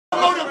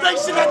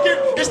motivation I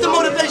get. It's the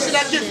motivation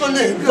I get from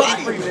the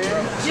environment.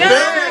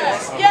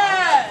 Yes,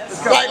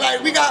 yes.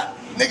 Like we got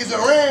niggas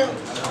around,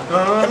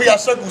 and we got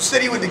Circle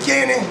City with the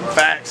cannon.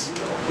 Facts.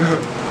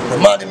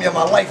 Reminded me of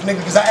my life, nigga,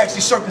 because I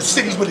actually circle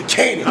cities with a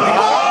cannon, nigga.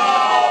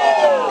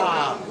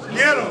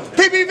 Get him.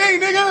 PPV,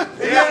 nigga.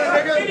 Yeah,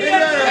 nigga.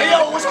 Hey,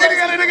 yo, what's good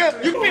together,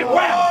 nigga? You keep it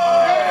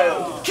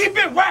rap. Keep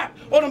it rap.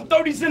 All them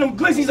 30s and them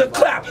glizzies a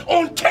clap.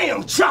 On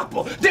cam,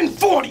 chopper, then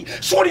 40.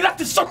 Shorty, that's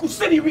the Circle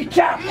City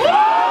recap. Listen.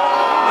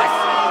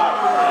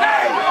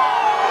 Hey.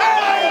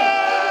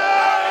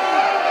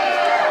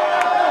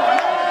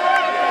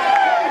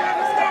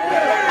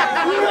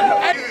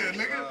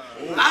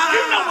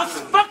 You know what's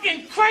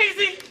fucking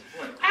crazy?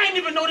 I ain't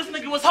even know this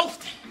nigga was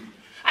hosting.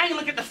 I ain't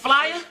look at the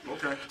flyer.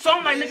 Okay. So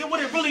I'm like, nigga,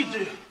 what it really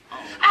do?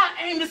 I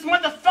aim this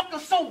motherfucker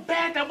so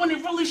bad that when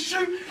it really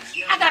shoot,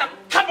 I gotta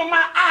cover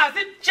my eyes.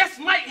 It just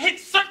might hit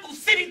Circle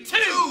City too.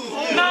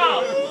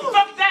 No,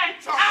 fuck that.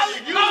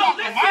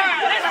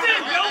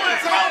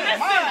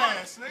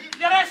 Listen.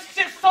 Yeah, that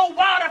shit's so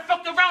wild I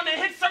fucked around and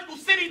hit Circle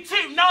City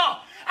too. No,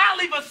 I'll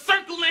leave a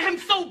circle in him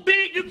so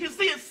big you can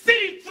see it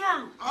see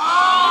through.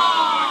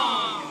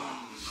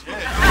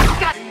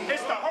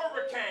 It's the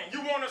hurricane.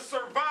 You wanna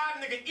survive,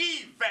 nigga,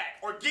 evac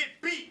or get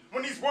beat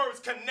when these words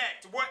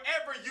connect.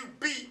 Wherever you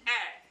be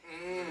at.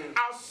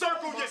 I'll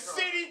circle your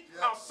city.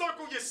 I'll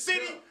circle your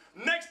city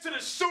next to the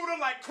shooter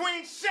like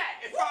Queen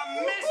Shaq. If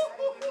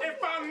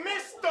I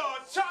miss the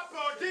chopper,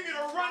 I'll give you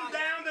the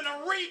rundown then a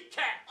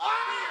recap.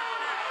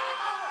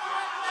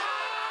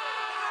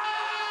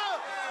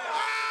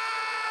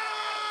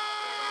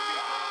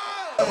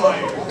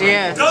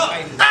 Yes.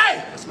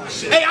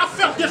 Hey, I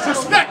felt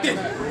disrespected.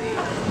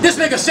 This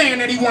nigga saying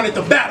that he wanted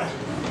the battle.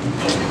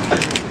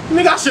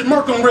 Nigga, I should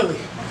murk him really.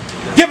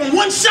 Give him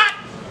one shot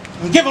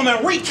and give him a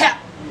recap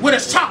with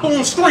his chopper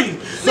on screen.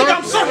 Nigga,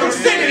 I'm Circle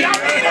City. I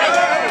mean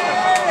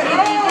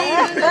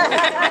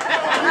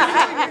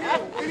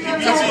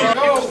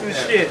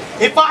it.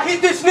 If I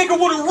hit this nigga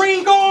with a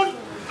ring on,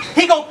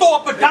 he gon' throw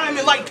up a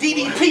diamond like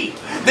DDP.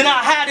 Then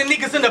I hide the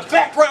niggas in the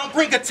background,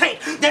 bring a tank.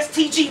 That's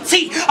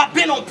TGT. I've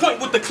been on point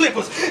with the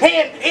Clippers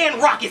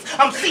and Rockets.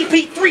 I'm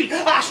CP3.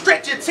 I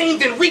stretch your team,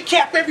 then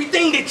recap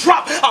everything that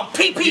drop. I'm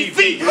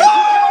PPV.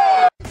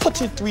 Put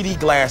your 3D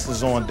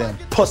glasses on then,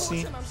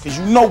 pussy, cause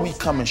you know we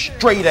coming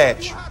straight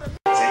at you.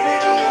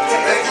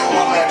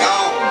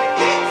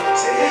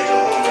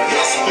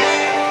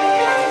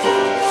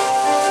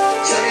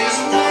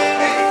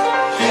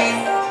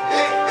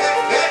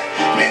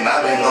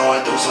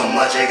 So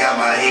much it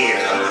got my head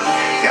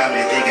got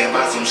me thinking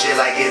about some shit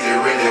like is it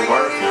really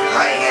worth?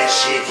 I ain't had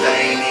shit,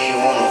 they ain't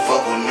even wanna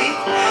fuck with me.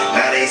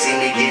 Now they see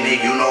me getting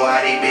it, you know how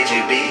these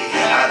bitches be.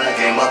 I done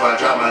came up, I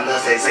dropped my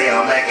nuts, they say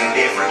I'm acting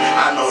different.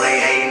 I know they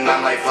hating,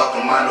 I'm like fuck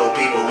them, I know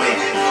people with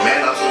it.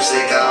 Man, I'm so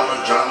sick of all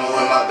the drama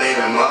with my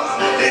baby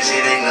mama. That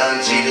shit ain't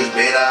nothing, she just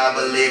better, I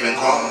believe in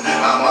karma.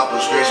 I'm on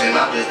prescription,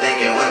 I'm just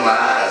thinking with my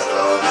eyes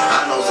closed.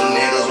 I know some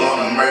niggas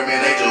wanna murder me,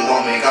 they just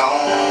want me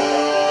gone.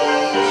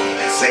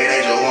 Say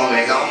they just want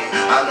me gone.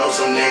 I know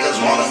some niggas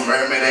wanna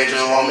murder me, they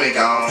just want me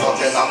gone.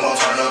 Fuck that, I'm gon'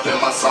 turn up in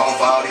my song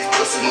for all these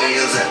pussy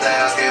niggas at the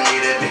house. Can't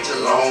leave that bitch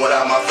alone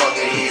without my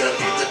fucking heater.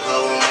 Hit the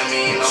club with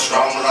me, and I'm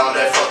strong with all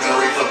that fucking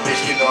reefer.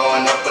 Bitch keep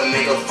going up a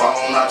nigga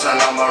phone. I turn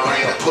on my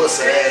ring. The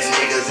pussy ass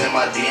niggas in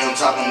my DM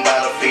talking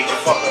about a feature.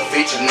 Fuck a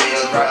feature,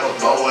 niggas grab a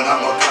bow and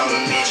I'ma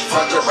come and meet you.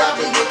 Fuck the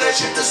rapping, put that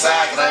shit to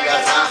side, cause I ain't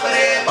got time for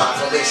that.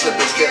 Bottle this shit,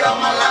 bitch, get off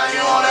my line,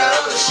 you on that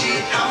other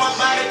shit. How my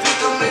body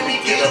people make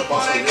me get up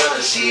on some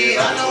other shit.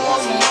 I just want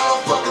some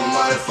motherfucking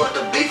money, fuck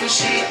the beef and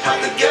shit. Have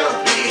to get a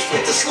bitch,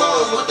 with the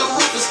slugs, with the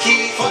roofers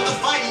kid. Fuck the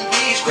fighting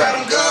bitch, grab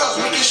them guns,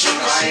 we can shoot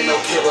the shit. I ain't no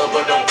killer,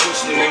 but don't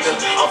push me, nigga.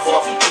 I'm far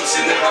from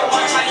pussy, nigga.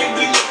 I can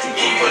be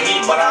looking for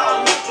heat, but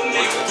I'll whoop a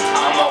nigga.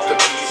 I'm off the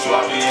beat, so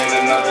I'll be in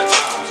another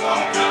time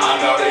zone. I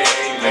know they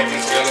hate, they can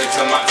feel it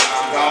till my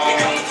time gone.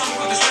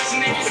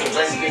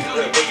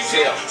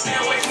 Stay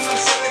away from them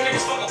sucking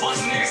niggas, fuck a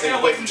bustin' niggas. Stay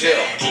away from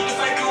jail. Keep the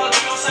fake good,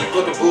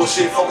 put the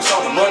bullshit, focus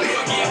on the money.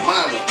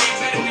 Mama.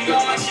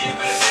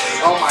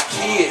 On my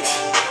kids,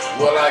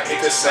 will I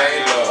get the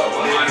same love?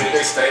 Niggas,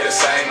 they stay the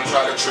same and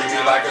try to treat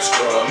me like a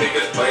scrub.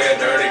 Niggas play a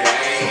dirty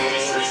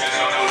game,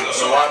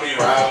 so I be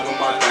riding with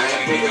my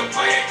thing. Nigga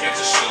play and catch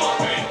a slug.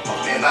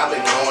 Man, I've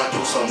been going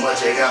through so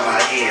much, it got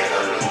my head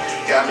hurt.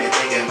 Got me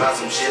thinking about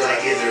some shit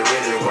like is it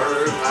really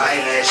worth? I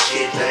ain't that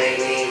shit, they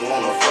ain't even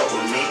wanna fuck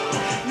with me.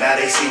 Now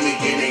they see me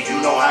getting it,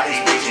 you know how these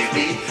bitches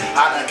be.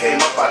 I done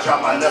came up, I dropped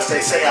my nuts,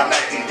 they say I'm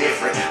acting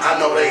different. I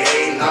know they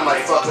hating, I'm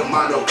like fuck them,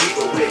 I know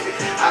people with it.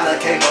 I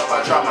done came up,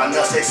 I dropped my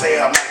nuts, they say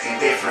I'm acting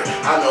different.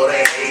 I know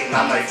they hating,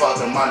 I'm like fuck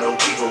them, I know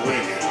people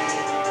with it.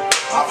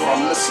 I'm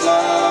from the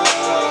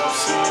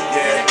slums,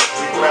 yeah,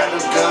 we grab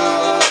them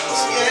guns,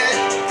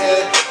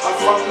 yeah, I'm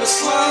from the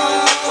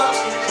slums.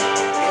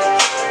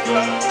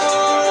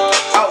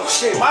 Oh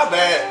shit, my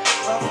bad,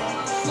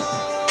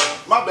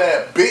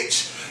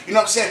 bitch. You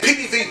know what I'm saying?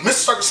 PPV, Mr.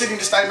 Circle City,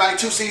 this thing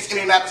 92 C's,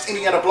 Indianapolis,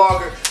 Indiana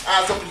blogger.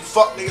 Eyes up on you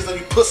fuck niggas, on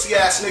you pussy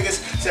ass niggas.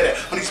 Said that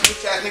when these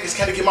bitch ass niggas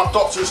can't get my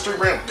thoughts to the street,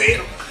 we're in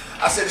bed.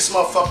 I said this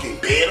motherfucking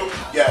bed.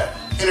 Yeah.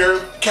 Inner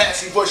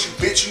Cassie voice, you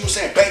bitch. You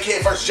saying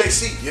Bankhead versus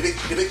JC. You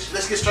bitch.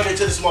 Let's get straight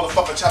into this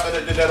motherfucker. Chop it.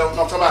 I'm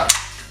talking about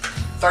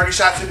 30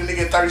 shots in the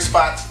nigga in 30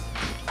 spots.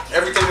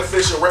 Everything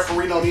official.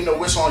 Referee don't need no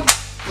whistle on you.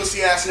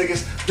 Pussy ass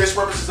niggas. This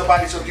represents the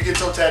body, so if you get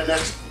toe tagged,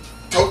 that's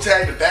toe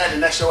tagged the bad,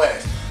 and that's your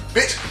ass.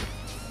 Bitch.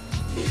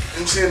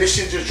 I'm saying this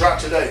shit just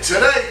dropped today.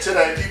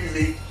 Today,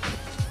 PPV.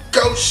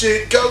 Goat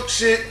shit. Goat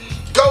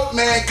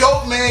man.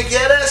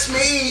 Yeah, that's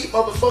me.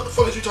 Motherfucker,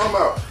 fuck is you talking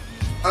about?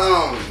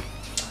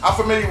 I'm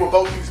familiar with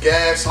both these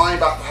guys, so I ain't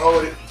about to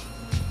hold it.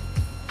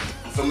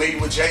 I'm familiar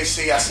with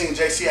JC. I seen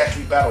JC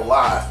actually battle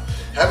live.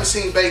 Haven't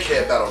seen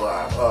Bankhead battle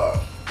live.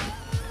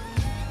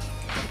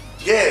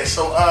 Yeah,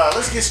 so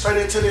let's get straight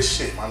into this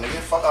shit, my nigga.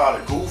 Fuck all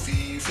the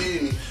goofy, you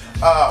feel me?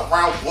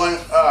 Round one,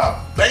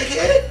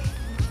 Bankhead?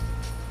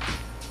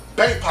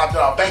 Bank popped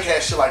out.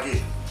 Bankhead shit like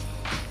it.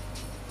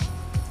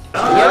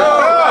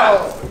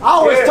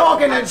 I was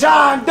talking to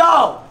John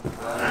Doe.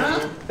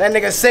 That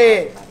nigga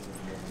said,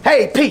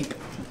 hey, Pete.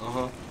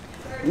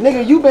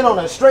 Nigga, you been on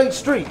a straight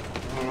streak.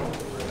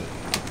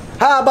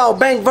 How about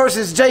Bank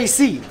versus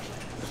JC?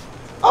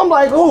 I'm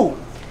like, who?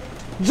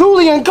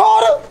 Julian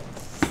Carter?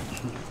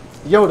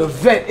 Yo, the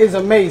vet is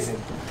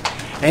amazing.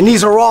 And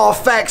these are all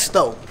facts,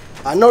 though.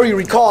 I know you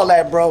recall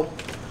that, bro.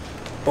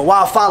 But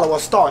why follow a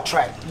Star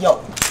Trek? Yo,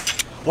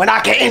 when I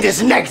can end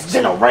this next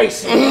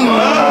generation.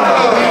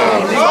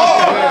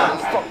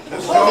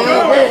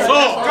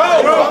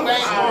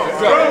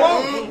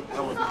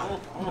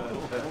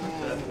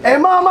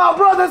 Am I my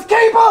brother's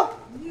keeper?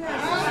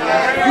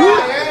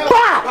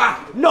 Yeah.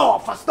 No,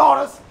 for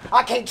starters,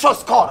 I can't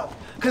trust Carter.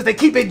 Cause they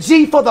keep it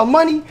G for the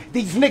money,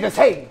 these niggas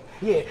hate.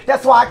 Yeah,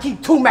 that's why I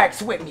keep 2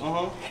 Macs with me.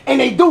 And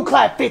they do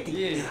clap 50.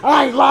 Yeah.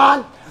 I ain't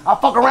lying. I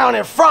fuck around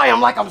and fry him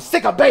like I'm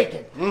sick of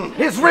bacon.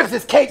 His ribs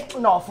is cake.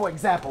 No, for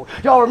example,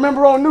 y'all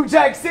remember on New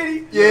Jack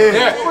City?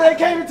 Yeah. Where they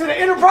came into the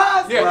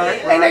Enterprise?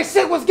 Yeah. And they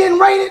shit was getting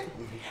raided?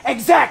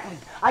 Exactly.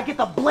 I get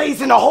to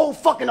blazing the whole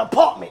fucking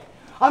apartment.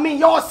 I mean,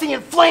 y'all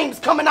seeing flames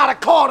coming out of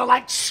Carter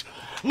like, shh,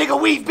 nigga,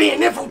 we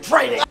being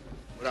infiltrated.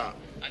 What up?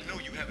 I know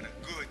you having a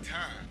good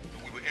time,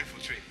 but we were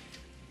infiltrated.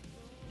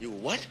 You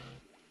what?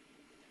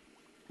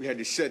 We had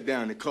to shut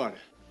down the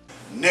Carter.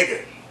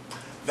 Nigga,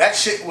 that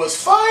shit was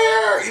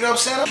fire. You know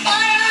what I'm saying?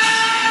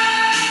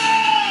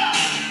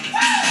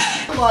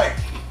 I'm like,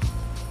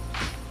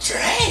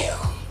 damn.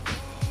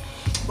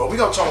 But we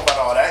gonna talk about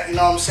all that. You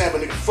know what I'm saying?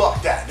 But nigga,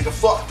 fuck that. Nigga,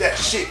 fuck that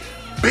shit.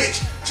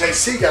 Bitch,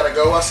 JC gotta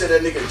go. I said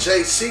that nigga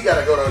JC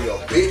gotta go to your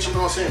bitch. You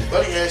know what I'm saying?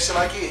 Buddy had shit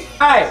like it.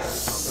 Hey.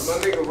 My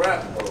nigga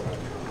rap, bro.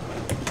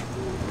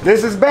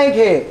 This is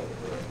Bankhead,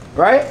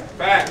 right?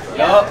 Back.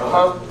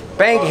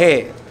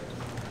 Bankhead.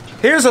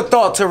 Here's a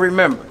thought to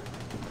remember.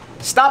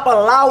 Stop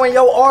allowing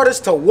your artists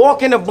to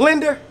walk in a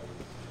blender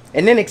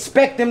and then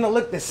expect them to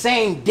look the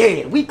same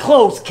dead. We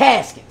close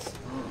caskets.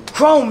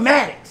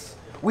 Chromatics.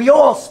 We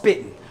all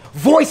spitting.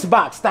 Voice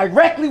box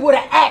directly with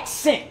an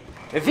accent.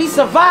 If he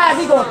survives,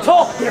 he gonna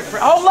talk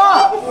different. Hold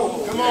up.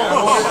 Come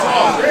on.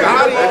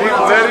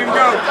 Let him go.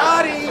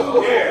 Got him.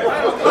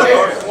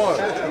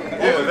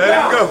 Yeah, let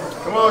him go.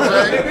 Come on,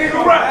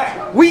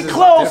 Jay. We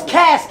close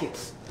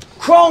caskets.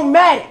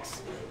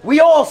 Chromatics. We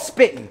all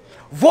spitting.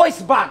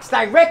 Voice box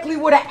directly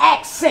with an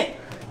accent.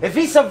 If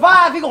he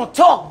survives, he gonna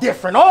talk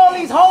different. All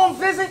these home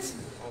visits,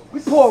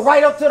 we pull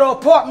right up to the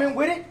apartment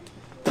with it,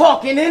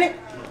 parking in it.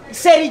 He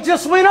said he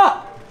just went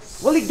up.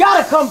 Well, he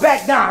gotta come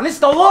back down. It's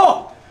the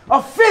law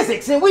of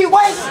physics, and we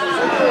wait.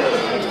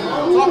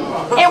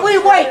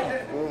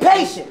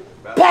 Patient,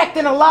 packed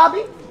in the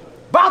lobby,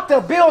 about to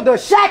build a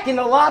shack in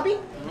the lobby,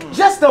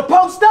 just to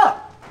post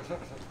up.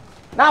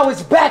 Now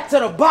it's back to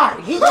the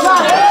body.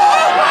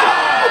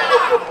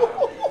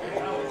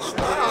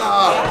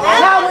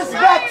 Now it's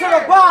back to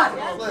the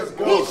body.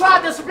 He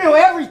tried to spill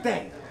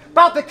everything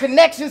about the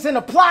connections in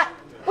the plot.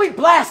 We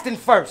blasting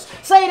first.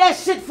 Say that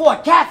shit for a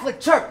Catholic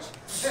church.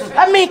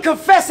 I mean,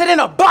 confess it in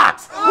a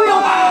box. We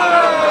don't.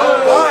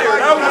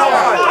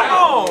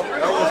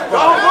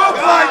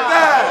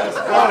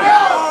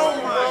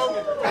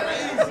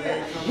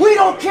 We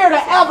don't care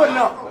to ever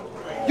know.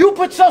 You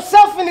put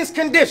yourself in this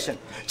condition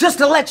just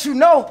to let you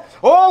know.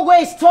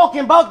 Always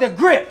talking about the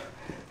grip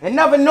and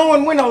never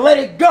knowing when to let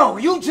it go.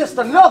 You just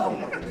another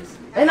one,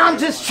 and I'm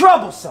just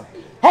troublesome.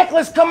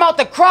 Hecklers come out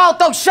the crowd,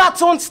 throw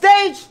shots on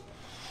stage.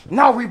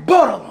 Now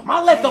rebuttal them.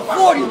 I let the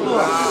 40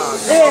 blow.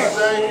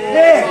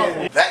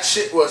 There. That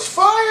shit was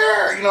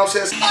fire. You know what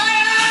I'm saying?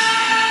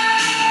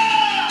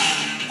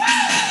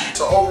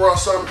 So overall,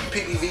 some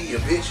PPV, you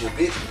bitch. You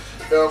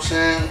know what I'm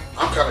saying?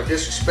 I'm kind of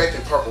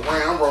disrespecting Purple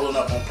Rain. I'm rolling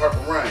up on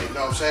Purple Rain. You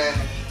know what I'm saying?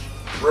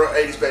 Real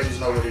 80s babies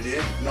know what it is.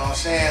 You know what I'm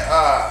saying?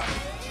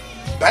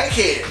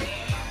 Bankhead.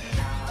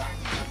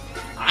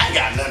 I ain't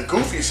got nothing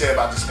goofy to say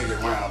about this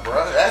nigga round,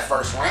 bro. That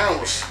first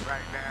round was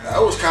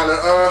kind of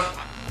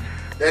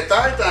that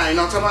third thing, you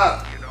know what I'm talking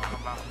about?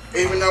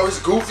 Even though his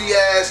goofy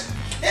ass,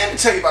 let me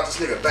tell you about this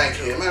nigga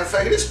Bankhead. Matter of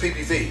fact, this is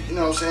PPV, you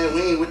know what I'm saying?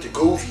 We ain't with the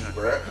goofy,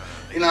 bro.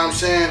 You know what I'm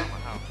saying?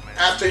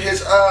 After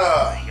his,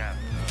 I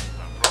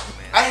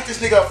hit this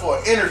nigga up for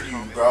an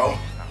interview, bro.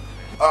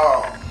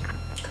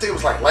 think it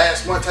was like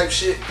last month type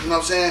shit, you know what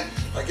I'm saying?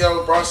 Like,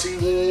 yo, bro, see,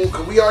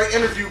 cause we already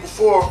interviewed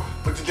before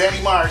with the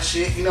Danny Myers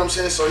shit, you know what I'm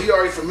saying? So he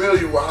already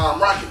familiar with how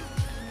I'm rocking.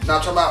 You know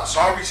what I'm talking about? So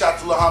I reached out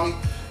to Lil Homie,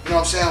 you know what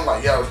I'm saying? I'm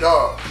like, yo,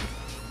 dog,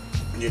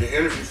 I need an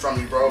interview from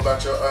you, bro,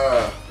 about your,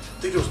 I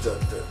think it was the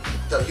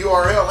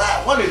URL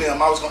app. One of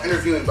them, I was gonna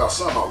interview him about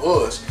something I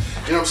was.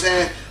 You know what I'm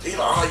saying? He like,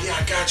 oh yeah,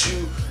 I got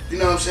you. You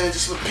know what I'm saying?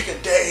 Just pick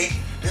a day,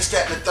 this,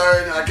 that, and the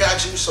third, and I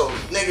got you. So,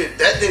 nigga,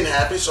 that didn't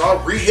happen, so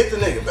I re-hit the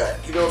nigga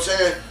back. You know what I'm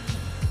saying?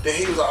 Then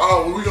he was like,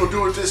 oh, well, we gonna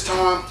do it this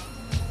time.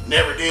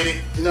 Never did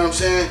it. You know what I'm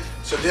saying?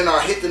 So then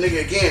I hit the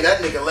nigga again.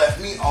 That nigga left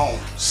me on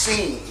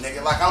scene,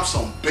 nigga, like I'm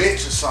some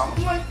bitch or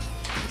something. I'm like,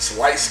 it's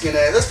light skin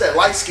ass. That's that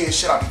light skin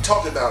shit I be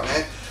talking about,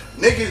 man.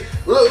 Nigga,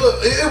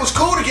 look, it was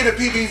cool to get a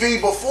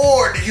PPV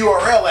before the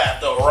URL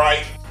app though,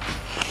 right?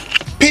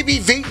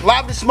 PPV,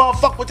 live this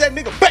motherfucker with that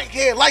nigga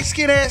Bankhead, light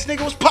skin ass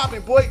nigga. What's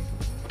poppin', boy?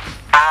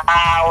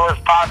 What's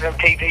poppin',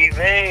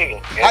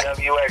 PPV?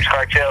 NWX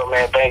Cartel,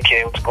 man,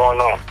 Bankhead, what's going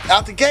on?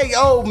 Out the gate,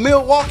 oh,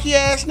 Milwaukee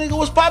ass nigga.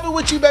 What's poppin'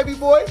 with you, baby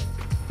boy?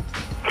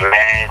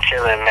 Man,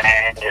 chillin',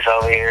 man. Just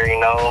over here, you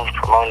know,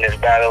 promoting this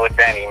battle with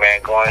Danny,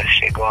 man.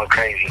 Going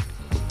crazy.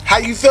 How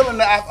you feeling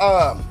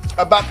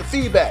about the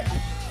feedback?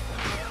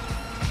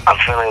 I'm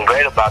feeling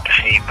great about the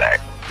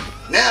feedback.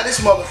 Now this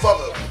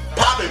motherfucker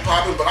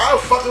popping, but I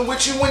was fucking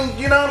with you when,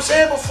 you know what I'm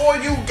saying, before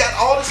you got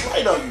all this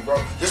light on you, bro.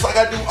 Just like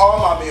I do all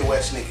my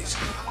Midwest niggas.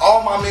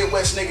 All my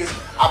Midwest niggas,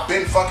 I've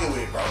been fucking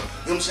with, bro. You know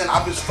what I'm saying?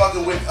 I've been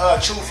fucking with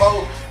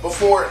Trufo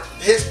before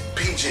his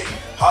PG.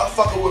 I was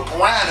fucking with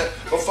Piranha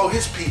before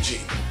his PG.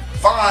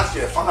 Fonz,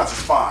 yeah, Fonz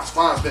is Fonz.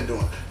 Fonz been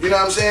doing, you know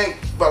what I'm saying?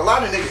 But a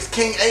lot of niggas,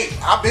 King 8,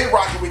 I've been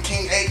rocking with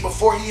King 8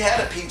 before he had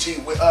a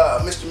PG with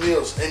Mr.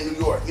 Mills in New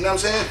York. You know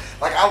what I'm saying?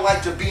 Like, I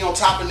like to be on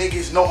top of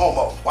niggas, no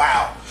homo.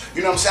 Wow.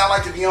 You know what I'm saying? I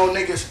like to be on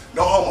niggas,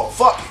 no homo.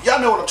 Fuck it. Y'all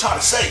know what I'm trying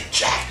to say,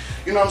 Jack.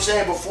 You know what I'm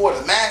saying? Before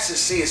the masses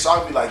see it, so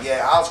I'd be like,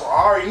 yeah, I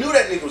already knew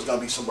that nigga was gonna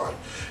be somebody.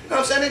 You know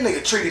what I'm saying? That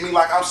nigga treated me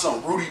like I'm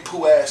some Rudy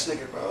Poo ass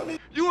nigga, bro.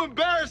 You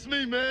embarrass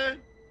me, man.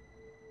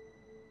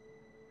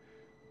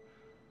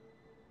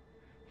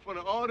 In front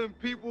of all them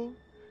people,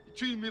 you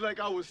treated me like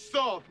I was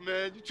soft,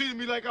 man. You treated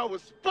me like I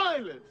was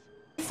spineless.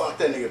 Fuck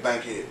that nigga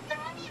Bankhead.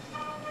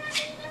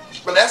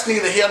 But that's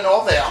neither here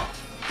nor there.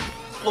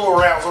 Little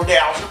rounds or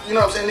downs. You know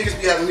what I'm saying? Niggas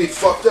be having me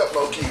fucked up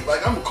low key.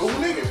 Like, I'm a cool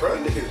nigga, bro.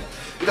 Nigga.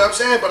 You know what I'm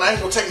saying? But I ain't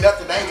gonna take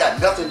nothing. I ain't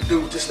got nothing to do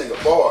with this nigga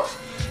bars.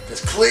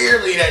 Cause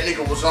clearly that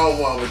nigga was on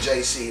one with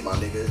JC, my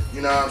nigga.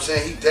 You know what I'm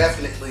saying? He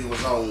definitely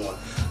was on one.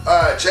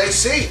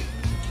 JC.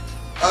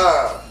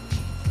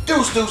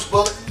 Deuce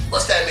bullet.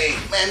 What's that mean?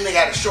 Man, they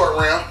got a short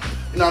round.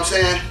 You know what I'm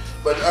saying?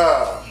 But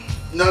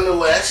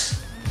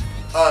nonetheless,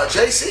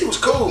 JC was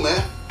cool,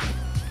 man.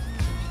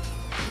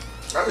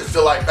 I just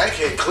feel like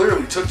Bankhead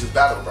clearly took this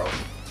battle, bro.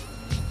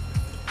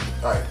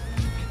 Like,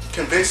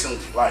 convincingly,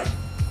 like,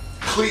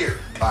 clear.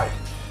 Like,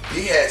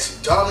 he had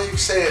some dumb, he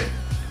said,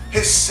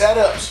 his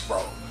setups,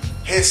 bro.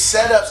 His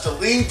setups to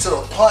lead to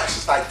the punch,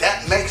 it's like,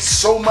 that makes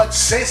so much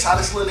sense how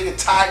this little nigga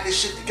tied this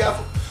shit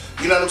together.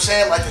 You know what I'm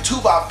saying? Like the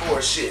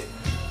 2x4 shit.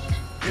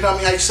 You know what I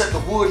mean? How you set the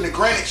wood and the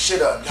granite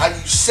shit up. How you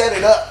set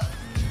it up,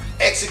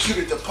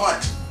 executed the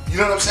punch. You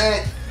know what I'm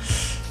saying?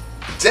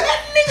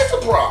 That nigga's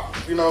a problem.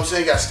 You know what I'm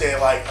saying? You gotta stay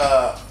like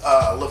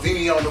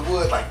Lavinia on the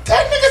wood. Like,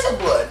 that nigga's a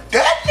blood.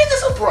 That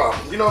nigga's a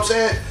problem. You know what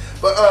I'm saying?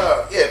 But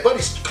yeah,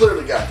 Buddy's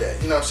clearly got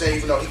that. You know what I'm saying?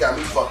 Even though he got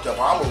me fucked up,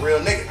 I'm a real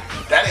nigga.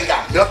 That ain't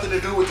got nothing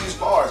to do with these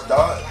bars,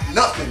 dog.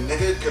 Nothing,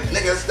 nigga. Cause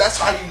niggas, that's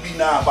how you be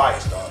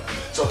non-biased, dog.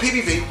 So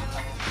PPV.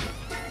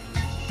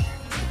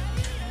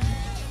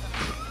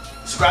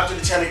 Subscribe to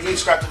the channel. If you ain't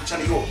subscribe to the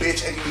channel, you a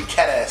bitch, and you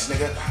cat ass,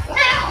 nigga.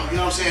 You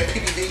know what I'm saying?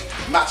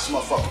 PPV, not this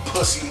motherfucking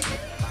pussy.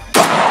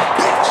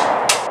 Bitch.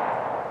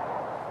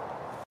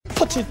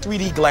 Put your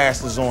 3D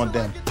glasses on,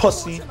 then,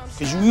 pussy,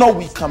 because you know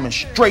we coming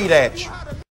straight at you.